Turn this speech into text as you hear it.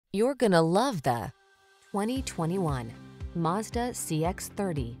You're gonna love the 2021 Mazda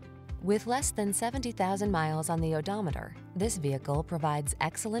CX-30. With less than 70,000 miles on the odometer, this vehicle provides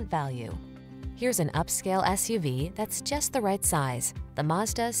excellent value. Here's an upscale SUV that's just the right size, the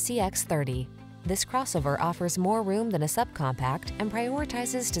Mazda CX-30. This crossover offers more room than a subcompact and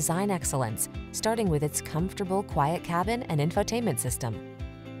prioritizes design excellence, starting with its comfortable, quiet cabin and infotainment system.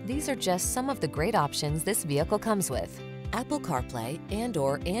 These are just some of the great options this vehicle comes with: Apple CarPlay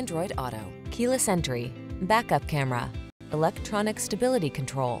and/or Android Auto, keyless entry, backup camera, electronic stability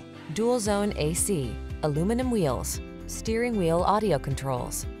control, dual zone AC, aluminum wheels, steering wheel audio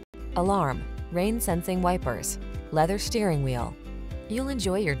controls, alarm, rain sensing wipers, leather steering wheel. You'll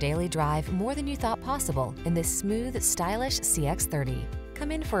enjoy your daily drive more than you thought possible in this smooth, stylish CX-30.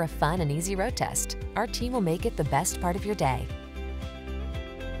 Come in for a fun and easy road test. Our team will make it the best part of your day.